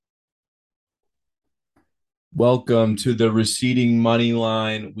Welcome to the Receding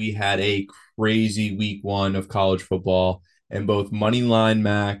Moneyline. We had a crazy week 1 of college football, and both Moneyline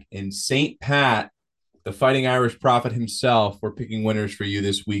Mac and St. Pat, the Fighting Irish Prophet himself, were picking winners for you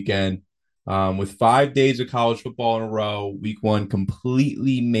this weekend. With 5 days of college football in a row, week 1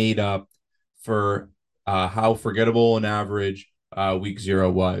 completely made up for how forgettable and average week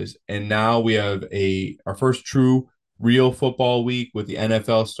 0 was. And now we have our first true real football week with the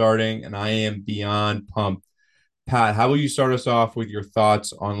NFL starting, and I am beyond pumped. Pat, how will you start us off with your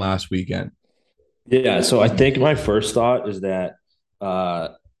thoughts on last weekend? Yeah, so I think my first thought is that uh,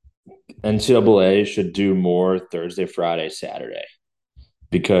 NCAA should do more Thursday, Friday, Saturday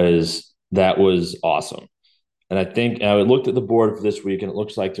because that was awesome. And I think I looked at the board for this week, and it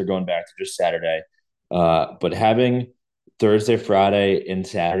looks like they're going back to just Saturday. But having Thursday, Friday, and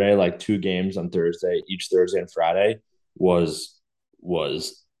Saturday, like two games on Thursday, each Thursday and Friday, was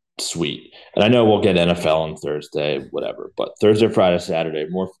was sweet. And I know we'll get NFL on Thursday, whatever. But Thursday, Friday, Saturday,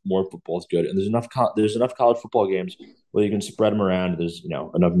 more football is good. And there's enough college football games where you can spread them around. There's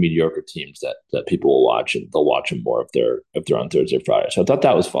enough mediocre teams that people will watch, and they'll watch them more if they're on Thursday, Friday. So I thought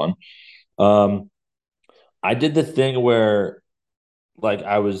that was fun. Um, I did the thing where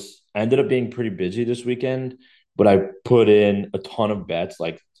I ended up being pretty busy this weekend, but I put in a ton of bets,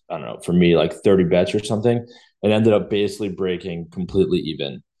 like I don't know, for me, like 30 bets or something, and ended up basically breaking completely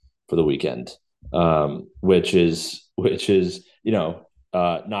even for the weekend. Which is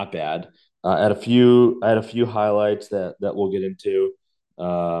not bad. I had a few highlights that we'll get into.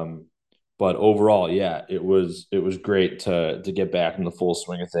 Um, but overall, yeah, it was great to get back in the full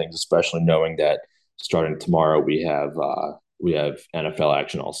swing of things, especially knowing that starting tomorrow we have NFL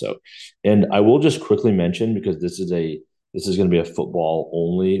action also. And I will just quickly mention, because this is going to be a football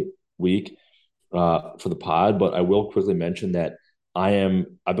only week for the pod, but I will quickly mention that I've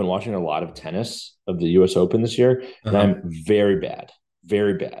been watching a lot of tennis of the U.S. Open this year, and Uh-huh. I'm very bad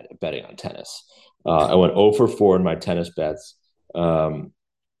at betting on tennis. I went 0 for 4 in my tennis bets, and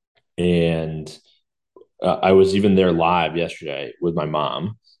I was even there live yesterday with my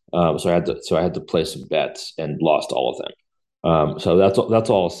mom. So I had to play some bets and lost all of them. So that's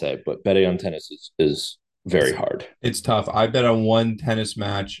all I'll say. But betting on tennis is very It's hard. it's tough. I bet on one tennis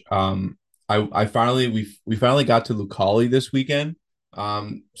match. I finally we finally got to Lucali this weekend.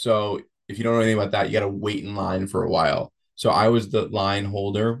 So if you don't know anything about that, you got to wait in line for a while. So I was the line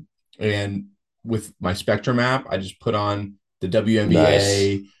holder, and with my Spectrum app, I just put on the Nice.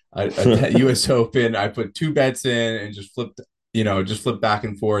 WNBA, U.S. Open. I put two bets in and just flipped back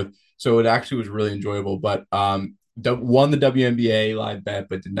and forth. So it actually was really enjoyable. But won the WNBA live bet,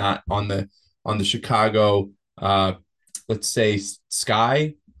 but did not on the Chicago, uh, let's say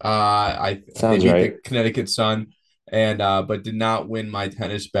Sky. They Sounds beat the right. Connecticut Sun, and but did not win my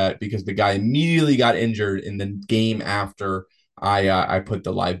tennis bet because the guy immediately got injured in the game after I put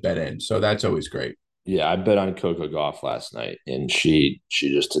the live bet in. So that's always great. Yeah, I bet on Coco Golf last night, and she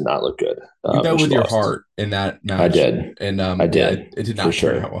just did not look good You bet when she with your lost. heart in that I match, did, and I yeah, it, did it did for not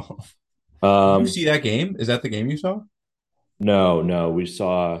turn out sure. well. Did you Um, see that game? Is that the game you saw? no, no, we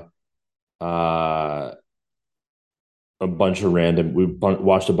saw uh a bunch of random.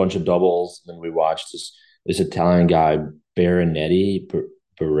 Watched a bunch of doubles, and we watched this Italian guy Beretti.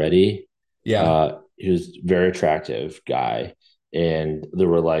 Yeah. He was a very attractive guy, and there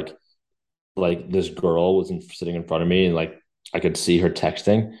were like this girl was sitting in front of me, and like I could see her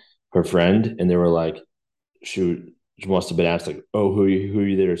texting her friend, and they were like, she must have been asked like, "Oh, who are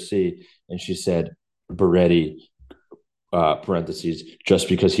you there to see?" And she said, "Beretti." Parentheses, just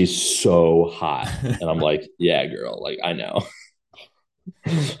because he's so hot, and I'm like, yeah, girl, like I know.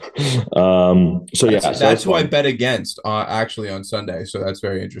 So That's yeah, so that was that's who I fun. bet against actually on Sunday. So that's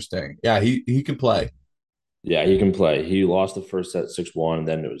very interesting. Yeah, he can play. Yeah, he can play. He lost the first set 6-1, and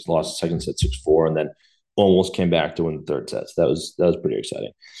then it was lost the second set 6-4, and then almost came back to win the third set. So that was pretty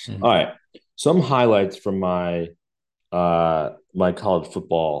exciting. All Mhm. right, some highlights from my college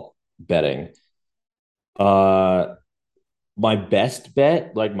football betting. Uh, my best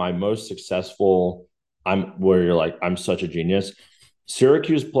bet, like my most successful, where you're like, I'm such a genius.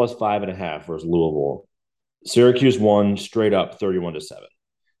 Syracuse plus 5.5 versus Louisville. Syracuse won straight up 31-7.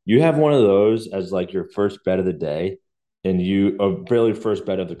 You have one of those as like your first bet of the day, and you barely first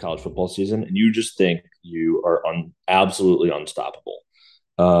bet of the college football season, and you just think you are absolutely unstoppable.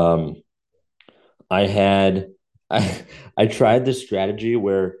 Um, I had I I tried this strategy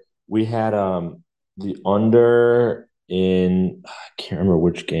where we had the under in, I can't remember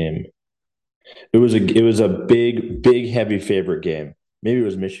which game. It was a big heavy favorite game. Maybe it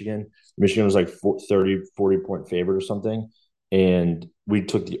was Michigan. Michigan was like 30 40 point favorite or something, and we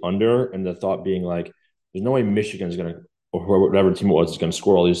took the under, and the thought being like, There's no way Michigan's going to, or whatever team it was, is going to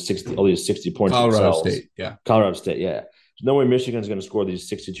score all these 60 points Colorado themselves. State, yeah. Colorado State, yeah. There's no way Michigan's going to score these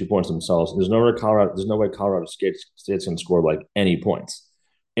 62 points themselves. There's no way Colorado State's going to score like any points,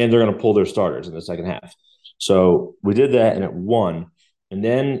 and they're going to pull their starters in the second half. So we did that, and it won. And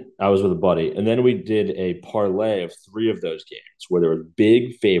then I was with a buddy, and then we did a parlay of three of those games where there was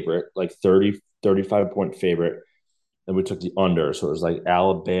big favorite, like 30, 35-point favorite. Then we took the under. So it was like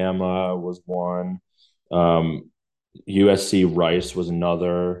Alabama was one, um, USC Rice was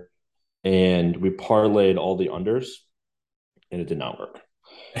another, and we parlayed all the unders, and it did not work.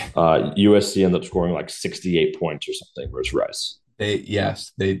 USC ended up scoring like 68 points or something versus Rice. They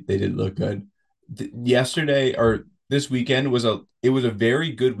did look good. Yesterday or this weekend was a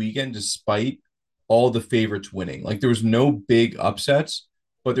very good weekend despite all the favorites winning. Like there was no big upsets,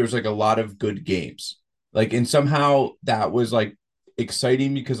 but there was like a lot of good games. Like and somehow that was like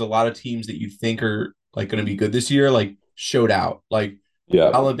exciting because a lot of teams that you think are like going to be good this year like showed out. Like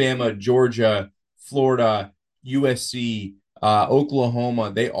Yeah, Alabama, Georgia, Florida, USC,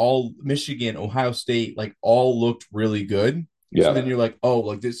 Oklahoma, they all Michigan, Ohio State, like all looked really good. So then yeah. you're like, oh,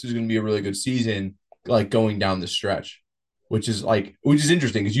 like this is going to be a really good season, like going down the stretch, which is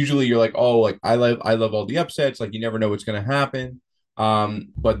interesting because usually you're like, oh, like I love all the upsets, like you never know what's going to happen.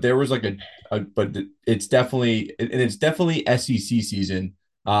 But there was like but it's definitely SEC season.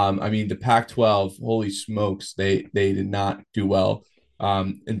 I mean the Pac-12, holy smokes, they did not do well.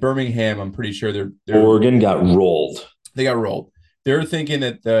 In Birmingham, I'm pretty sure Oregon got rolled. they got rolled. They're thinking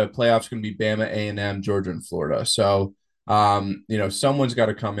that the playoffs going to be Bama, A&M, Georgia, and Florida. So, someone's got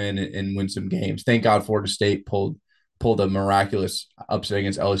to come in and win some games. Thank God Florida State pulled a miraculous upset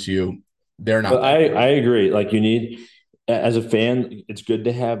against LSU. They're not But that I good. agree. Like you need, as a fan, it's good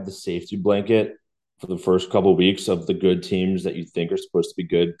to have the safety blanket for the first couple of weeks of the good teams that you think are supposed to be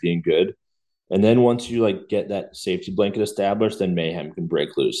good being good. And then once you like get that safety blanket established, then mayhem can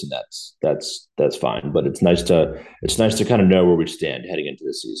break loose, and that's fine. But it's nice to kind of know where we stand heading into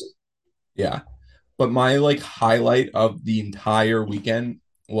the season. Yeah. But my like highlight of the entire weekend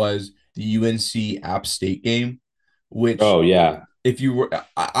was the UNC App State game, which Oh yeah, if you were,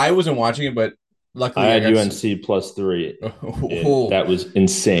 I wasn't watching it, but I luckily I had got. UNC plus 3, and Oh. that was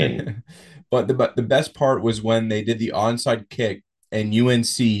insane. But the best part was when they did the onside kick and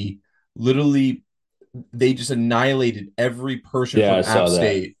UNC literally they just annihilated every person Yeah, I from App saw that.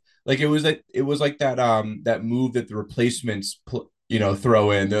 State. Like it was like that move that the replacements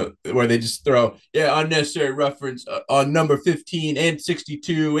throw in where they just throw unnecessary reference on number 15 and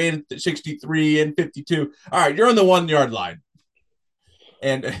 62 and 63 and 52. All right, you're on the 1 yard line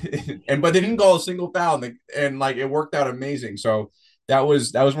and and but they didn't call a single foul and like it worked out amazing. So that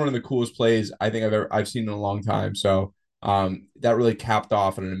was one of the coolest plays I think I've seen in a long time. So that really capped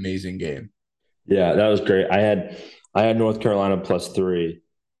off an amazing game. Yeah, that was great. I had North Carolina plus 3,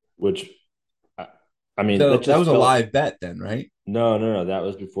 which I, I mean that That just was a felt live bet then, right? no, that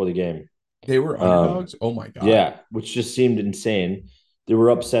was before the game. They were Um, underdogs. Oh my god. yeah, which just seemed insane. They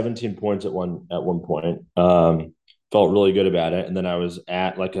were up 17 points at one point. Felt really good about it, and then I was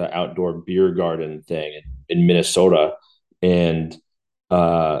at like an outdoor beer garden thing in Minnesota, and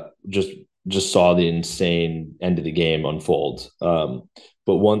uh, just just saw the insane end of the game unfold.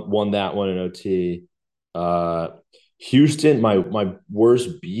 But won that one in OT. Uh, Houston, my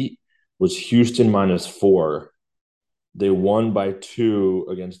worst beat was Houston -4. They won by 2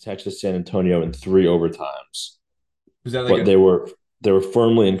 against Texas San Antonio in 3 overtimes, Was that like but a they were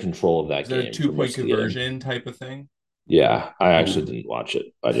firmly in control of is that that a game two for point most of the game. conversion type of thing? Yeah, I actually Ooh. didn't watch it.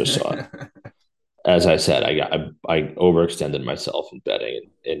 I just saw it. As I said, I overextended myself in betting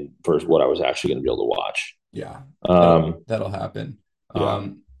and for what I was actually going to be able to watch. Yeah, Um, that'll happen. yeah,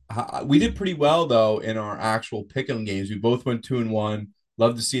 We did pretty well though in our actual pick'em games. We both went 2-1.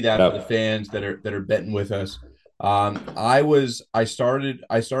 Love to see that for the yep. fans that are betting with us. I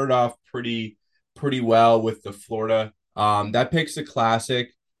started off pretty well with the Florida. That pick's a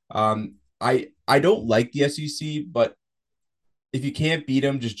classic. I don't like the SEC, but if you can't beat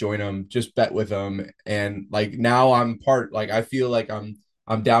them, just join them, just bet with them. And like now I feel like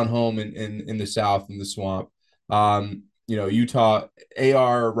I'm down home in the South in the swamp. Utah,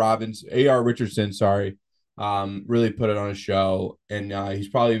 AR Richardson, sorry, really put it on a show. And he's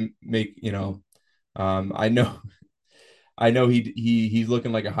probably I know, I know he's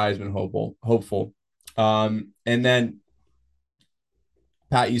looking like a Heisman hopeful. And then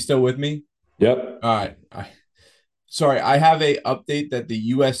Pat, you still with me? Yep. All right. Sorry, I have a update that the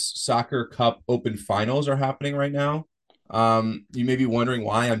U.S. Soccer Cup Open Finals are happening right now. You may be wondering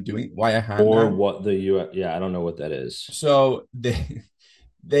why I had Or that. what the U. Yeah, I don't know what that is. So they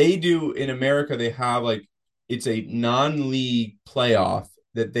they do in America, they have like it's a non-league playoff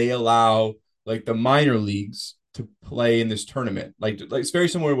that they allow like the minor leagues to play in this tournament. Like it's very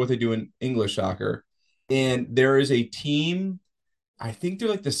similar to what they do in English soccer. And there is a team, I think they're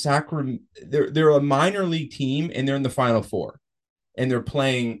like the Sacramento, they're a minor league team and they're in the final four and they're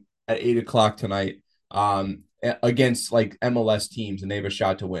playing at 8 o'clock tonight against like MLS teams and they have a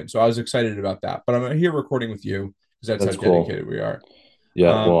shot to win. So I was excited about that. But I'm here recording with you because that's how That's cool. dedicated we are.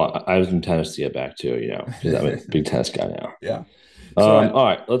 Yeah. Um, Well, I was in tennis to get back to, because I'm a big tennis guy now. yeah. So All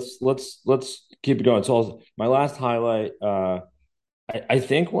right, let's keep it going. So my last highlight, I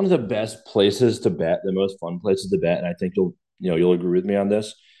think one of the best places to bet, the most fun places to bet, and I think you'll agree with me on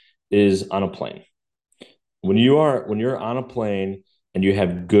this, is on a plane. When you're on a plane and you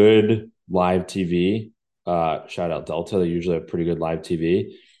have good live TV, shout out Delta, they usually have pretty good live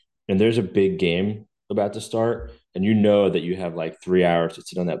TV, and there's a big game about to start, and you know that you have like 3 hours to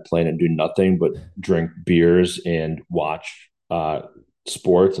sit on that plane and do nothing but drink beers and watch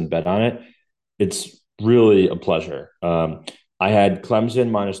sports and bet on it. It's really a pleasure. I had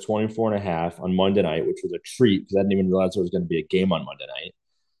Clemson minus 24 and a half on Monday night, which was a treat because I didn't even realize there was going to be a game on Monday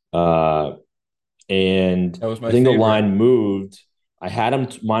night. And that was I my think the favorite. line moved. I had him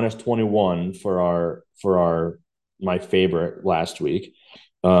minus 21 for our my favorite last week.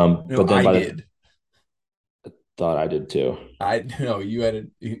 No, But then I by the did. thought I did too. I no,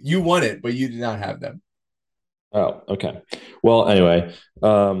 you won it, but you did not have them. Oh, okay. Well, anyway,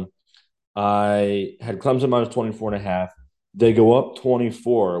 I had Clemson minus 24 and a half. They go up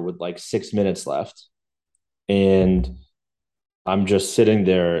 24 with like 6 minutes left. And I'm just sitting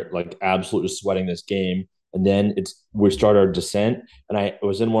there like absolutely sweating this game. And then we start our descent, and I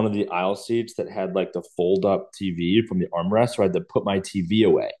was in one of the aisle seats that had like the fold up TV from the armrest, so I had to put my TV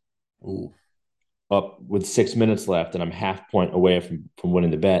away Ooh. up with 6 minutes left, and I'm half point away from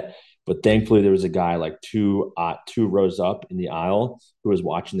winning the bet. But thankfully, there was a guy like two rows up in the aisle who was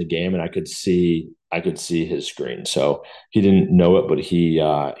watching the game, and I could see his screen. So he didn't know it, but he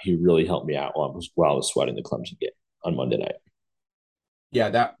really helped me out while I was sweating the Clemson game on Monday night.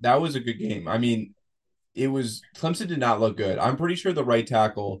 Yeah, that was a good game. I mean, it was Clemson did not look good. I'm pretty sure the right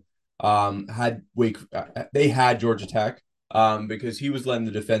tackle had Wake they had Georgia Tech because he was letting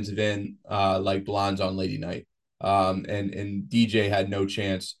the defensive end like blondes on lady night. And DJ had no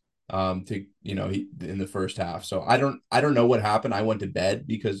chance to he in the first half. So I don't know what happened. I went to bed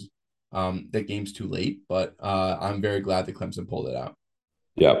because the game's too late, but I'm very glad that Clemson pulled it out.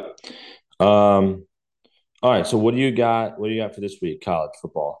 Yep. Um, all right. So what do you got? What do you got for this week? College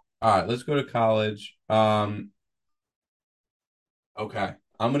football. All right, let's go to college. Okay. I'm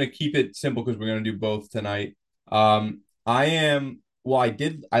gonna keep it simple because we're gonna do both tonight. I am well,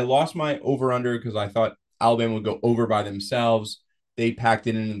 I lost my over under because I thought Alabama would go over by themselves. They packed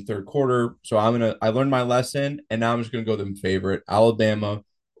it in the third quarter. So I learned my lesson and now I'm just gonna go them favorite. Alabama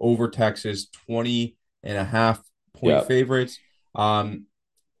over Texas, 20 and a half point Yep. favorites. Um,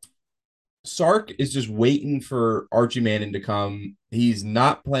 Sark is just waiting for Archie Manning to come. He's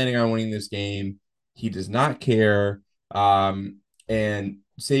not planning on winning this game. He does not care. And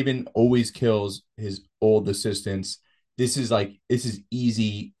Saban always kills his old assistants. This is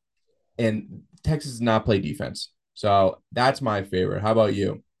easy, and Texas does not play defense. So that's my favorite. How about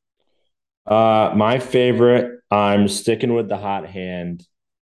you? My favorite. I'm sticking with the hot hand.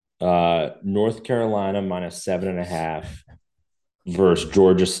 North Carolina minus 7.5 versus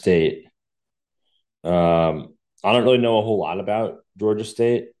Georgia State. I don't really know a whole lot about Georgia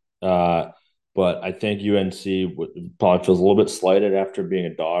State, but I think UNC probably feels a little bit slighted after being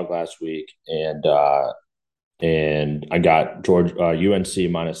a dog last week, and I got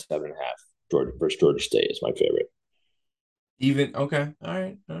UNC minus 7.5. Georgia versus Georgia State is my favorite. Even okay. All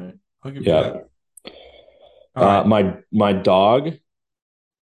right. I'll give you that. Yeah. All right. My dog.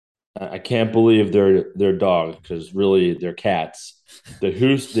 I can't believe they're dogs because really they're cats. The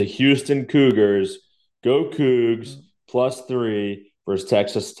Houston Cougars go Cougs +3 versus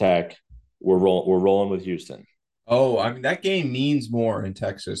Texas Tech. We're rolling with Houston Oh, I mean that game means more in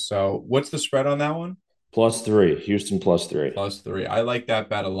Texas. So what's the spread on that one? +3. Houston +3. +3. I like that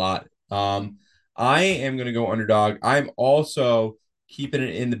bet a lot. I am going to go underdog. I'm also keeping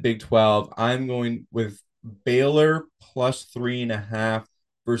it in the Big 12. I'm going with Baylor +3.5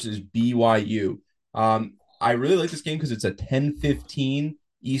 versus BYU. I really like this game because it's a 10:15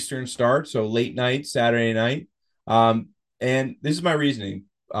 Eastern start, so late night, Saturday night. And this is my reasoning.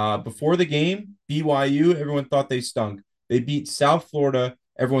 Before the game, BYU, everyone thought they stunk. They beat South Florida.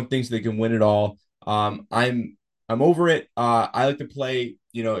 Everyone thinks they can win it all. I'm over it. I like to play,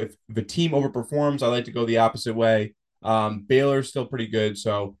 if the team overperforms, I like to go the opposite way. Baylor's still pretty good.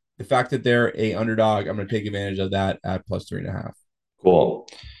 So the fact that they're a underdog, I'm going to take advantage of that at plus 3.5. Cool.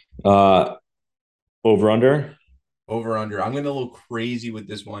 Uh, over under. Over under. I'm going a little crazy with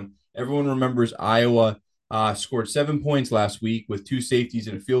this one. Everyone remembers Iowa scored 7 points last week with two safeties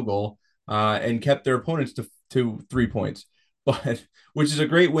and a field goal, and kept their opponents to 3 points, but which is a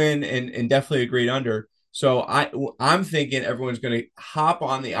great win and definitely a great under. So I'm thinking everyone's going to hop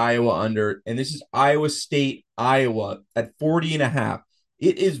on the Iowa under, and this is Iowa State, Iowa at 40 and a half.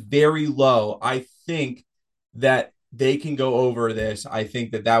 It is very low. I think that they can go over this. I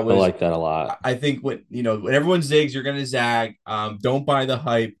think that I was like that a lot. I think when everyone zigs, you're gonna zag. Don't buy the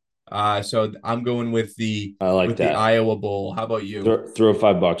hype. So I'm going I like with the that. Iowa Bowl. How about you? Throw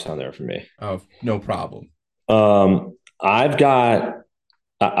 $5 on there for me. Oh, no problem. I've got.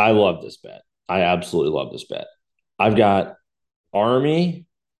 I love this bet. I absolutely love this bet. I've got Army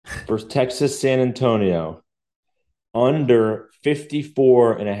versus Texas San Antonio under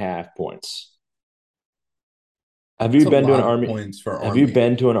 54 and a half points. Have That's you a been to an lot of Army? points for Have you Army.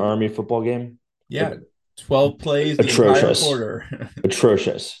 been to an Army football game? Yeah, 12 plays the entire Atrocious, quarter.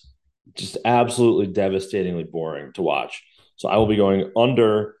 atrocious, just absolutely devastatingly boring to watch. So I will be going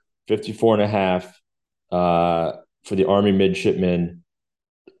under 54 and a half for the Army midshipmen.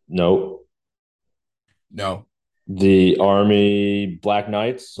 No, No, the Army Black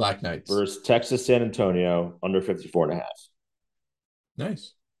Knights Black Knights. versus Texas San Antonio under 54 and a half.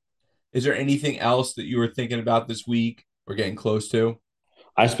 Nice. Is there anything else that you were thinking about this week or getting close to?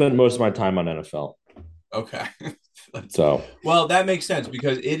 I spent most of my time on NFL. Okay. So, Well, that makes sense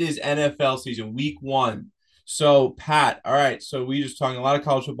because it is NFL season, week one. So, Pat, all right. So, we just talking a lot of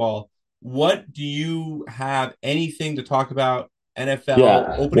college football. What do you have anything to talk about? NFL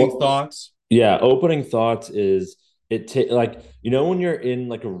yeah. opening thoughts? Yeah, opening thoughts is like when you're in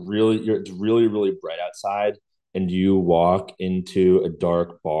like it's really bright outside and you walk into a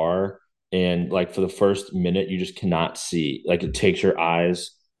dark bar and like for the first minute you just cannot see. Like it takes your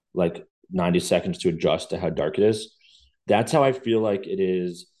eyes like 90 seconds to adjust to how dark it is. That's how I feel like it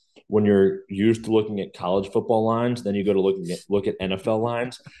is when you're used to looking at college football lines, then you go to look at NFL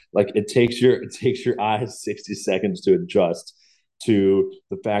lines. Like it takes your eyes 60 seconds to adjust to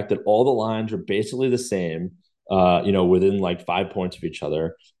the fact that all the lines are basically the same, within like 5 points of each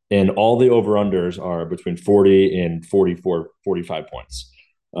other. And all the over unders are between 40 and 44, 45 points.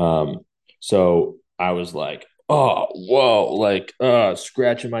 So I was like, oh, whoa, like,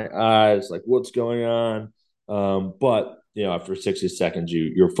 scratching my eyes, like, what's going on? But after 60 seconds,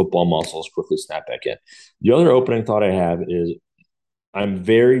 your football muscles quickly snap back in. The other opening thought I have is I'm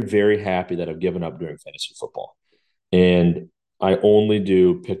very, very happy that I've given up doing fantasy football. And I only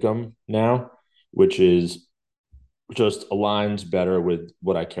do pick 'em now, which is just aligns better with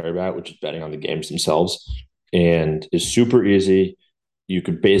what I care about, which is betting on the games themselves, and is super easy. You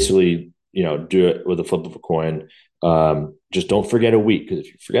could basically, do it with a flip of a coin. Just don't forget a week because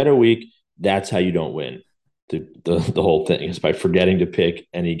if you forget a week, that's how you don't win. The whole thing is by forgetting to pick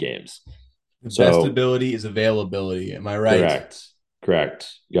any games. The best So ability is availability. Am I right? correct,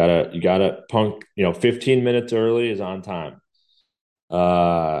 correct. You gotta punk. 15 minutes early is on time.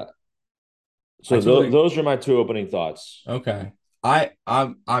 Uh, I so totally those are my two opening thoughts. Okay.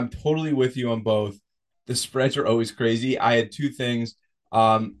 I'm totally with you on both. The spreads are always crazy. I had two things.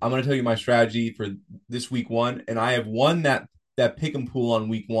 I'm gonna tell you my strategy for this week one, and I have one that pick and pool on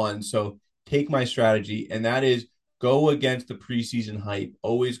week one. So take my strategy, and that is go against the preseason hype.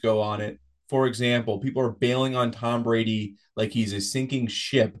 Always go on it. For example, people are bailing on Tom Brady like he's a sinking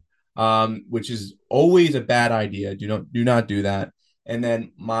ship, which is always a bad idea. Do not do that. And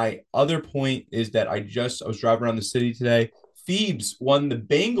then my other point is that I was driving around the city today. Phoebes won the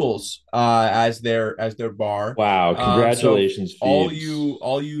Bengals as their bar. Wow, So congratulations, Phoebes.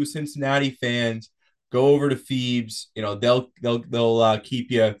 all you Cincinnati fans, go over to Phoebes. They'll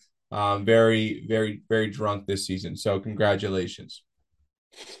keep you very very very drunk this season. So congratulations.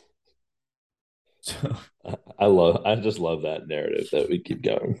 So, I just love that narrative that we keep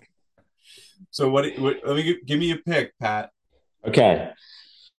going. so what let me give me a pick, Pat. Okay.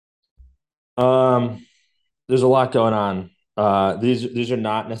 Um, there's a lot going on. These are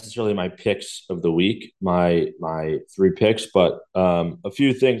not necessarily my picks of the week, my three picks, but a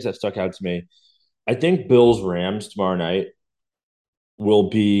few things that stuck out to me. I think Bills Rams tomorrow night will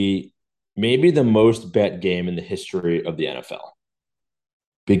be maybe the most bet game in the history of the NFL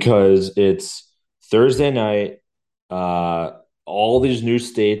because it's Thursday night. Uh, all these new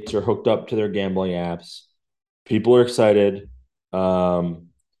states are hooked up to their gambling apps. People are excited. Um,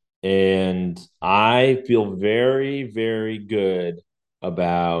 and I feel very, very good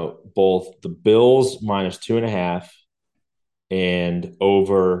about both the Bills minus 2.5 and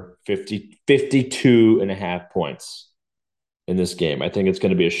over 52.5 points in this game. I think it's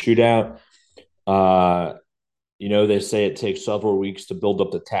going to be a shootout. Uh, they say it takes several weeks to build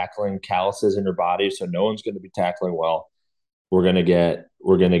up the tackling calluses in your body, so no one's going to be tackling well. We're gonna get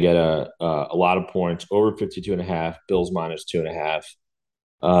a lot of points over 52.5. Bills minus 2.5.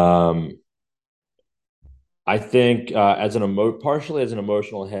 Um, I think partially as an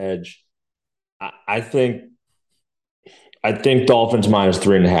emotional hedge, I think Dolphins minus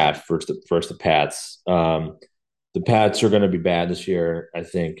 3.5 versus the Pats. The Pats are going to be bad this year. I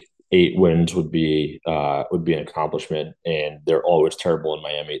think 8 wins would be an accomplishment, and they're always terrible in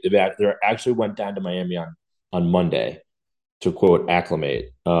Miami. They actually went down to Miami on Monday to quote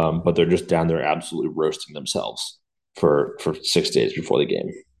acclimate, but they're just down there absolutely roasting themselves for 6 days before the game.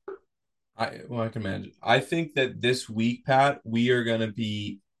 I can imagine. I think that this week, Pat, we are gonna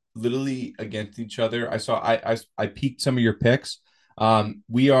be literally against each other. I peeked some of your picks.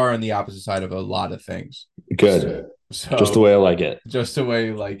 We are on the opposite side of a lot of things. Good, just the So way I like it. just the way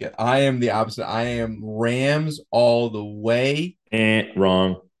you like it. I am the opposite. I am Rams all the way,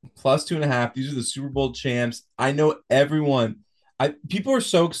 Wrong. plus 2.5. These are the Super Bowl champs. I know everyone. People are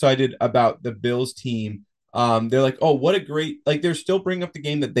so excited about the Bills team. They're like, oh, what a great like. They're still bringing up the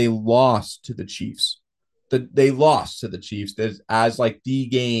game that they lost to the Chiefs. That they lost to the Chiefs as like the Yeah,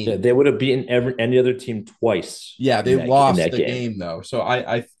 game. they would have beaten any other team twice Yeah, they in lost that the game. game though. So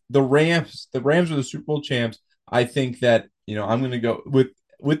the Rams are the Super Bowl champs. I think that I'm gonna go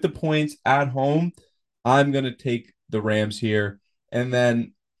with the points at home. I'm gonna take the Rams here, and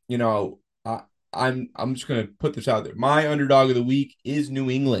then you know I, I'm just gonna put this out there. My underdog of the week is New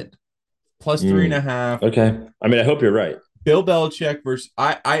England plus three and a Mm. half. Okay. I mean, I hope you're right. Bill Belichick versus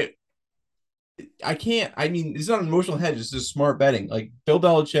I can't. I mean, it's not an emotional hedge. It's just smart betting. Like Bill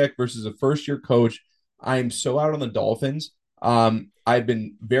Belichick versus a first year coach. I am so out on the Dolphins. I've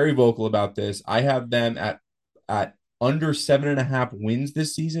been very vocal about this. I have them at under 7.5 wins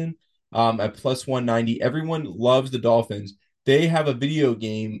this season. At plus 190. Everyone loves the Dolphins. They have a video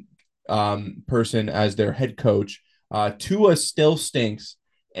game person as their head coach. Tua still stinks,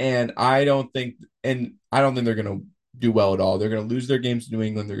 and I don't think they're gonna do well at all. They're going to lose their games to New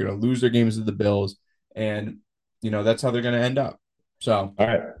England. They're going to lose their games to the Bills, and that's how they're going to end up. So All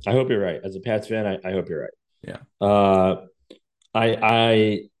right. I hope you're right. As a Pats fan, I hope you're right. yeah, Uh,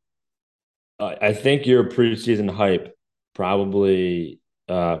 I I think your preseason hype probably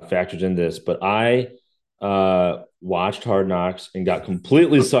factors in this, but I watched Hard Knocks and got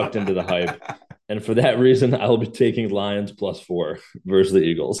completely sucked into the hype, and for that reason, I will be taking Lions +4 versus the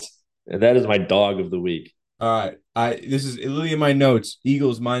Eagles. And that is my dog of the week. all right. This is literally in my notes.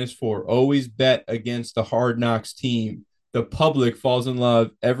 Eagles -4. Always bet against the Hard Knocks team. The public falls in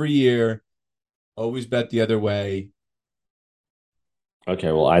love every year. Always bet the other way.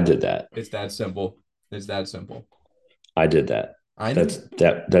 Okay, well, I did that. It's that simple. It's that simple. I did that. I know.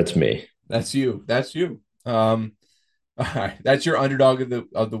 That's me. That's you. That's you. All right. That's your underdog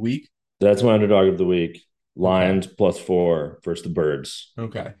of the week. That's my underdog of the week. Okay. Lions +4 versus the Birds.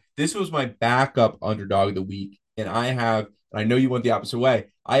 Okay. This was my backup underdog of the week. And I know you went the opposite way.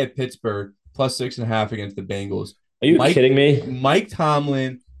 I had Pittsburgh plus 6.5 against the Bengals. Are you Mike kidding me? Mike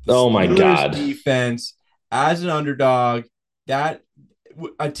Tomlin, the Oh my Steelers God. defense as an underdog, that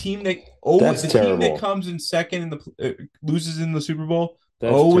a team that That's always the team that terrible. comes in second in loses in the Super Bowl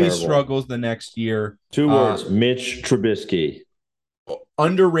That's always terrible. struggles the next year. Two words, Mitch Trubisky.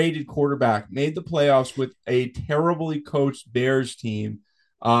 Underrated quarterback, made the playoffs with a terribly coached Bears team.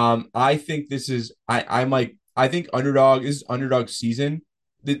 I think this is I think underdog is underdog season.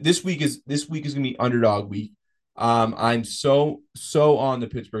 This week is gonna be underdog week. I'm so on the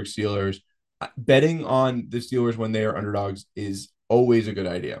Pittsburgh Steelers. Betting on the Steelers when they are underdogs is always a good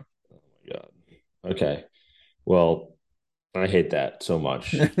idea. God. Okay. Well, I hate that so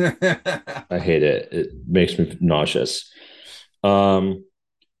much. I hate it. It makes me nauseous. Um,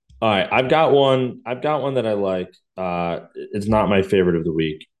 all right, I've got one. I've got one that I like. It's not my favorite of the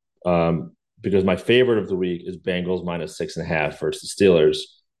week. Because my favorite of the week is Bengals -6.5 versus the Steelers.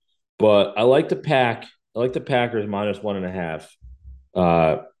 But I like the Packers -1.5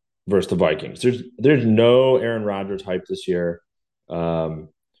 uh, versus the Vikings. There's no Aaron Rodgers hype this year, um,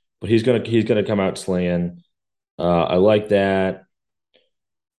 but he's gonna come out slinging. I like that.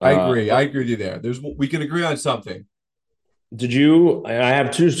 I agree. I Uh, agree with you there. We can agree on something. did you? I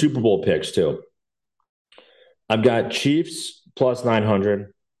have two Super Bowl picks too. I've got Chiefs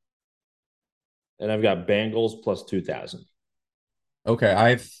 +900, and I've got Bengals +2,000. Okay, I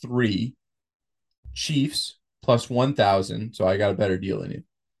have three. Chiefs plus 1,000. So I got a better deal than you.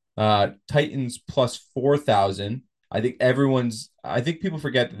 Titans plus 4,000. I think people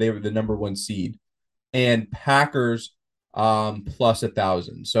forget that they were the number one seed, and Packers plus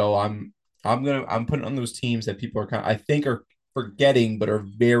 1,000. So I'm putting on those teams that people are I think are forgetting, but are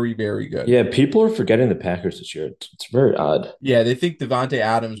very, very good. Yeah, people are forgetting the Packers this year. It's very odd. Yeah, they think Devontae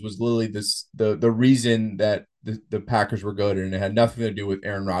Adams was literally the reason that the Packers were good, and it had nothing to do with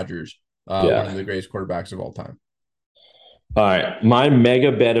Aaron Rodgers, one of Yeah. the greatest quarterbacks of all time. All right. My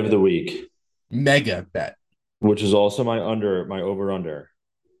mega bet of the week, Mega bet. which is also my over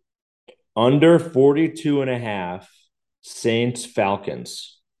under 42 and a half Saints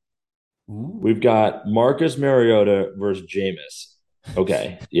Falcons. Ooh. We've got Marcus Mariota versus Jameis.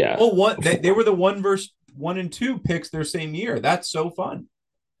 Okay. Yeah. Oh, what they were the one versus 1 and 2 picks their same year. That's so fun.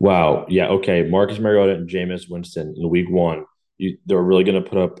 Wow. Yeah. Okay. Marcus Mariota and Jameis Winston in week one. They're really going to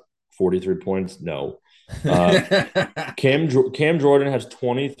put up 43 points? No. Uh, Cam Jordan has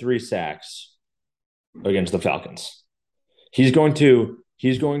 23 sacks against the Falcons. He's going to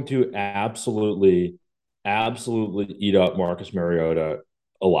absolutely eat up Marcus Mariota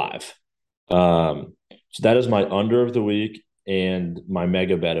alive. So that is my under of the week, and my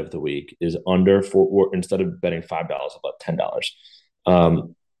mega bet of the week is under for instead of betting $5, about $10.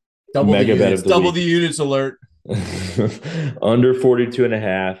 Um, Double the Mega bet units. of the Double the week units alert. under 42 and a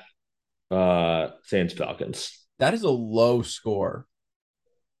half Saints Falcons. That is a low score.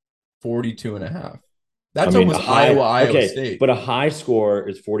 42 and a half. I That's mean, a almost Iowa, high, Iowa okay, State. but a high score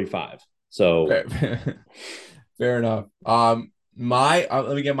is 45. So, Fair, fair enough.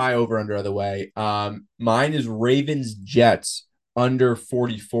 Let me get my over under out of the way. Mine is Ravens Jets under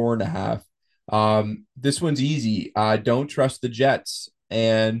 44 and a half. This one's easy. Don't trust the Jets.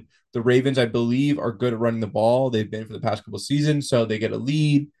 And the Ravens, I believe, are good at running the ball. They've been for the past couple of seasons. So they get a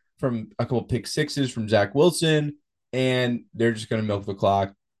lead from a couple pick sixes from Zach Wilson, and they're just going to milk the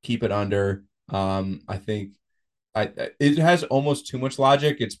clock, keep it under. I think it has almost too much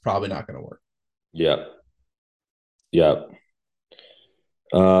logic. It's probably not going to work. yeah, yeah.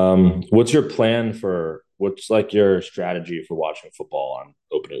 What's like your strategy for watching football on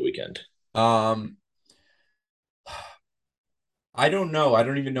opening weekend? Um, I don't know. I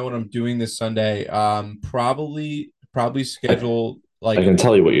don't even know what I'm doing this Sunday. Probably I, schedule I like can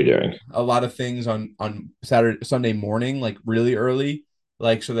tell you what you're doing. a lot of things on Sunday morning, like really early,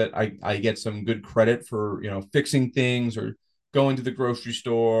 like so that I get some good credit for fixing things or going to the grocery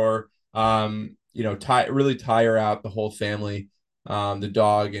store. Really tire out the whole family, the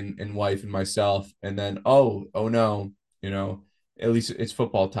dog and wife and myself, and then oh no, you know at least it's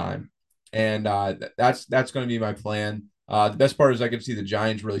football time, and that's going to be my plan. The best part is I can see the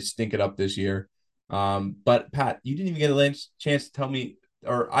Giants really stink it up this year. But Pat, you didn't even get a chance to tell me,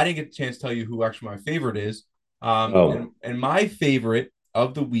 or I didn't get a chance to tell you who actually my favorite is. Oh, And my favorite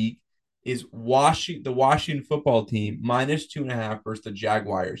of the week is the Washington football team minus 2.5 versus the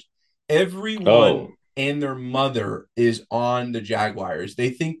Jaguars. Everyone oh, and their mother is on the Jaguars.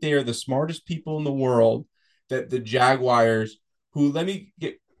 They think they are the smartest people in the world. That the Jaguars, who let me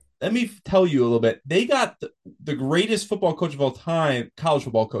tell you a little bit. They got the greatest football coach of all time, college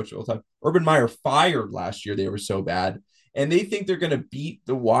football coach of all time, Urban Meyer, fired last year. They were so bad. And they think they're going to beat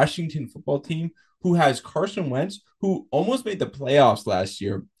the Washington football team, who has Carson Wentz, who almost made the playoffs last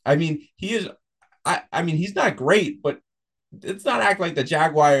year. I mean, I mean, he's not great, but let's not act like the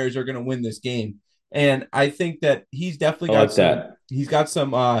Jaguars are going to win this game. And I think that I like that. he's got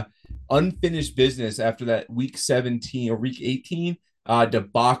some unfinished business after that week 17 or week 18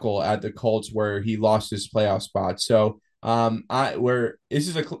 debacle at the Colts where he lost his playoff spot. So I where this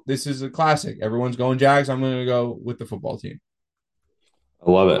is a classic. Everyone's going Jags. I'm going to go with the football team.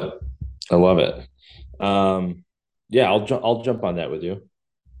 I love it. I love it. Yeah, I'll jump on that with you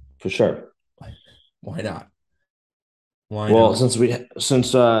for sure. Why not? Why Well, not? since we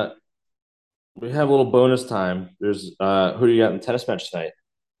have a little bonus time, there's who do you got in the tennis match tonight?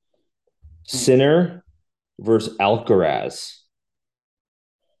 Sinner versus Alcaraz.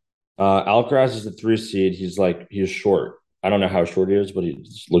 Alcaraz is the 3 seed. He's short. I don't know how short he is, but he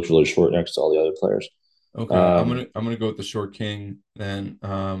just looks really short next to all the other players. Okay, Um, I'm gonna go with the short king then.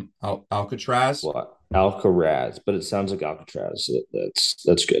 Alcatraz. well, Alcaraz, but it sounds like Alcatraz.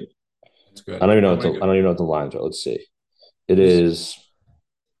 That's good. That's good. I'm gonna go. I don't even know what the lines are. Let's see. It This is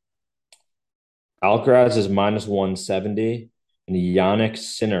Alcaraz is minus 170, and Yannick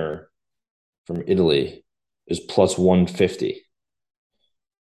Sinner from Italy is plus 150.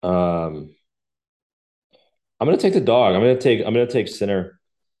 Um, I'm gonna take the dog. I'm gonna take Sinner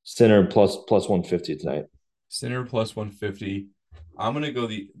plus 150 tonight. Sinner plus 150. I'm gonna go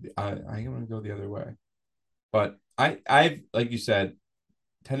I'm gonna go the other way. But I've like you said,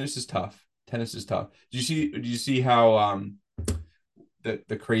 tennis is tough. Tennis is tough. Did you see how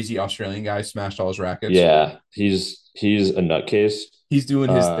the crazy Australian guy smashed all his rackets? Yeah, he's a nutcase. He's doing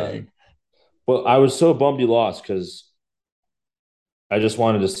his Uh, thing. well, I was so bummed he lost because I just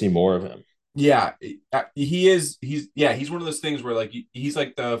wanted to see more of him. Yeah, he is. He's one of those things where like he's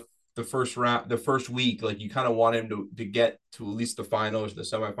like the first round, the first week, like you kind of want him to get to at least the finals, the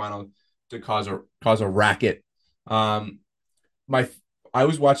semifinal, to cause a racket. Um, my I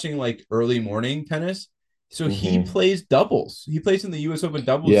was watching like early morning tennis, so he Hmm. plays doubles. He plays in the U.S. Open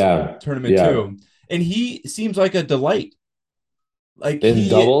doubles Yeah, tournament yeah. too, and he seems like a delight. Like In he,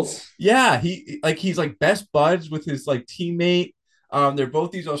 doubles, yeah, he's like best buds with his like teammate. They're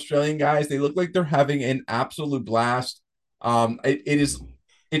both these Australian guys. They look like they're having an absolute blast.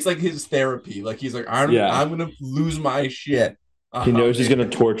 It's like his therapy. Like he's like, yeah. I'm gonna lose my shit. He knows he's And, going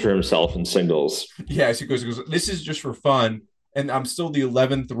to torture himself in singles. yeah, so he goes, this is just for fun, and I'm still the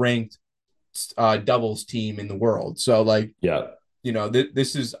 11th ranked doubles team in the world. So like, Yeah.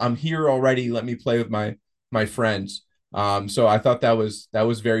 this is I'm here already. Let me play with my friends. So I thought that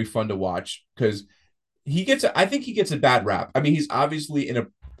was very fun to watch because I think he gets a bad rap. I mean, he's obviously in a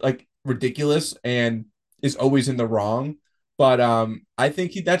like ridiculous and is always in the wrong, but I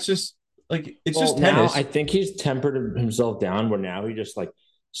think that's just like it's just Well, now I tennis. think he's tempered himself down where now he just like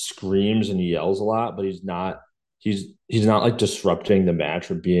screams and yells a lot, but he's not like disrupting the match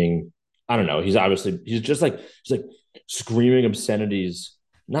or being I don't know. He's just like he's like screaming obscenities,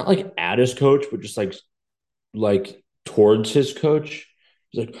 not like at his coach, but just like towards his coach.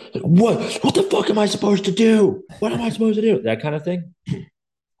 He's like what the fuck am I supposed to do? What am I supposed to do? That kind of thing.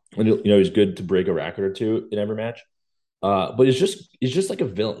 And he's good to break a racket or two in every match. But he's just like a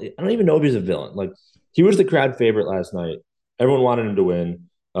villain. I don't even know if he's a villain. Like he was the crowd favorite last night. Everyone wanted him to win.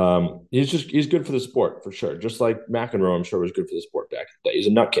 He's good for the sport for sure. Just like McEnroe, I'm sure was good for the sport back in the day. He's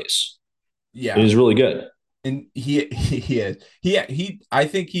a nutcase. And Yeah, he's really good. and he is he I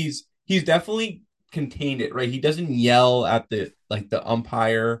think he's definitely contained it, right? He doesn't yell at the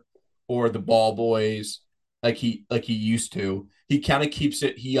umpire or the ball boys like he used to. He kind of keeps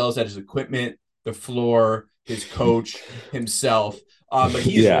it. He yells at his equipment, the floor, his coach, himself. But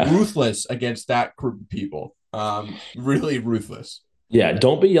he is Yeah. ruthless against that group of people. Really ruthless. Yeah.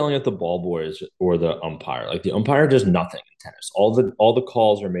 Don't be yelling at the ball boys or the umpire. Like the umpire does nothing in tennis. All the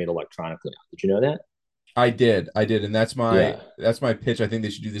calls are made electronically now. Did you know that? I did, and Yeah. that's my pitch. I think they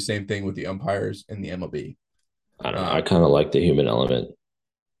should do the same thing with the umpires in the MLB. I don't know. I Um, kind of like the human element.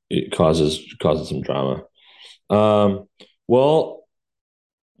 It causes some drama. Um, well,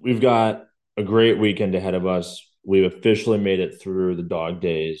 we've got a great weekend ahead of us. We've officially made it through the dog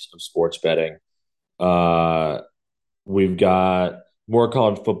days of sports betting. Uh, we've got more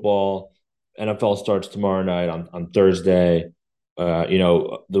college football. NFL starts tomorrow night on Thursday.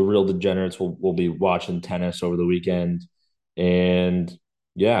 The real degenerates will be watching tennis over the weekend. And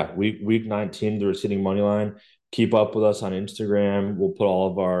yeah, week 19, the Receding Moneyline. Keep up with us on Instagram. We'll put all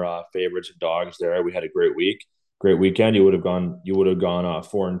of our favorites and dogs there. We had a great week, great weekend. You would have gone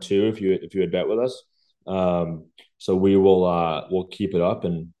 4-2 if you had bet with us. So we'll keep it up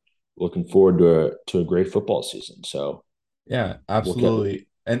and looking forward to a great football season. So yeah, we'll get absolutely.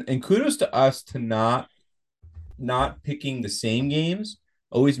 And kudos to us to not picking the same games,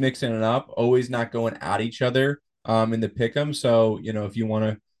 always mixing it up, always not going at each other in the pick 'em. So, if you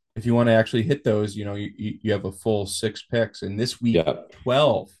want to actually hit those, you have a full six picks and this week yeah.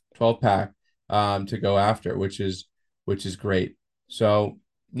 12 pack to go after, which is great. So,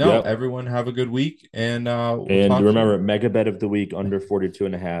 no, Yep. everyone have a good week and we'll And talk remember, soon. mega bet of the week under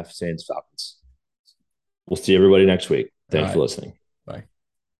 42.5 Saints Falcons. We'll see everybody next week. All Thanks for right. listening.